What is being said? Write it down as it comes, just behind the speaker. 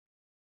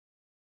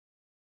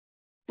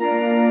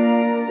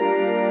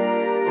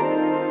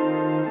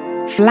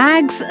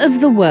Flags of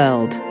the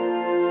world.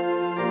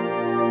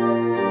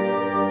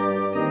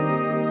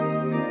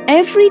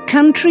 Every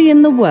country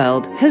in the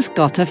world has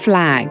got a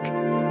flag.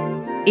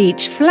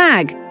 Each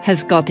flag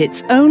has got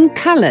its own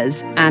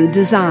colours and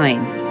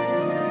design.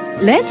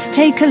 Let's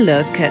take a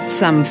look at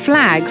some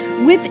flags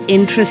with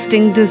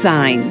interesting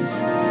designs.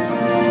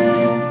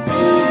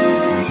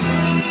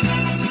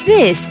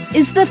 This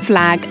is the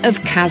flag of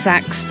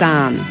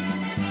Kazakhstan.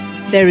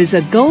 There is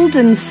a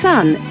golden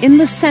sun in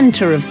the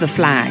centre of the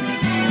flag.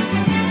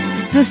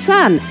 The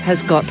sun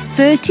has got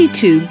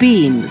 32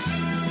 beams,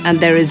 and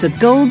there is a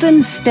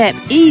golden steppe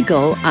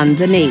eagle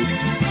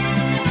underneath.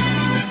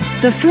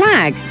 The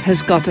flag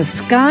has got a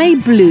sky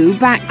blue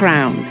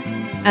background,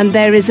 and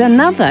there is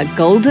another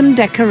golden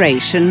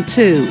decoration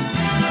too.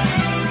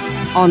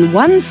 On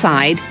one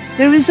side,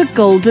 there is a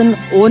golden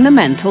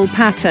ornamental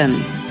pattern.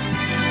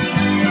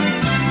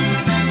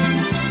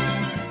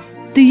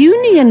 The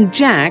Union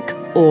Jack,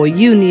 or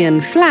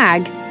Union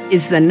flag,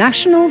 is the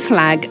national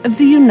flag of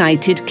the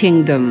United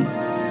Kingdom.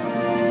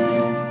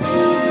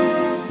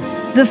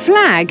 The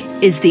flag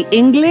is the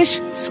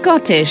English,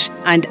 Scottish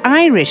and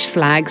Irish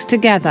flags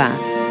together.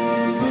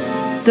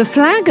 The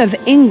flag of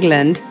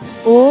England,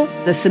 or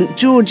the St.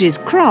 George's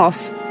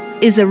Cross,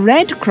 is a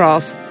red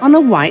cross on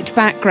a white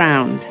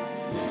background.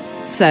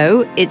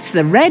 So it's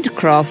the red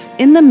cross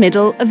in the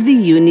middle of the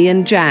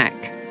Union Jack.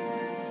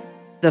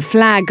 The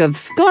flag of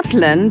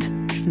Scotland,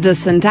 the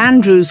St.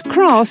 Andrew's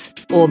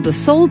Cross, or the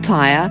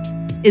Saltire,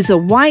 is a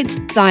white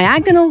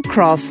diagonal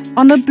cross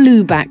on a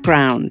blue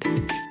background.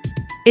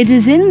 It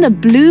is in the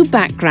blue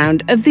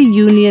background of the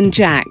Union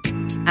Jack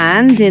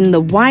and in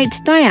the white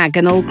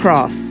diagonal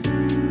cross.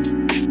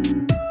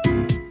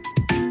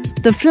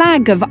 The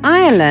flag of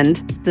Ireland,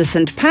 the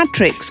St.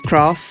 Patrick's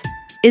Cross,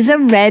 is a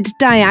red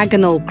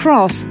diagonal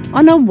cross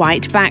on a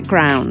white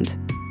background.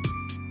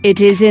 It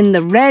is in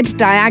the red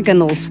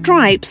diagonal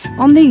stripes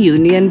on the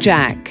Union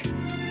Jack.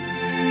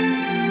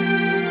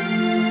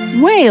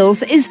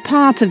 Wales is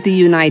part of the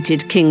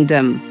United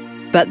Kingdom,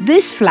 but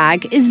this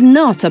flag is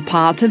not a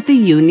part of the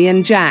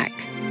Union Jack.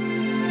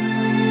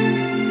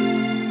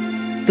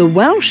 The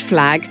Welsh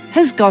flag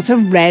has got a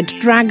red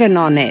dragon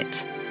on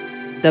it.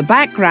 The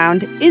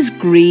background is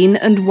green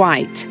and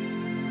white.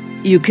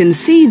 You can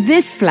see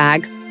this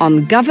flag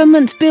on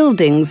government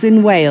buildings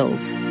in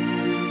Wales.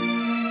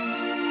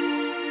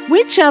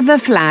 Which other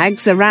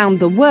flags around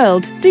the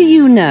world do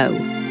you know?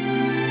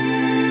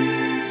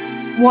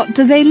 What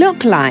do they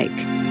look like?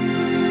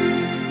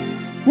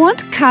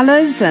 What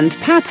colours and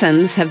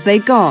patterns have they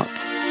got?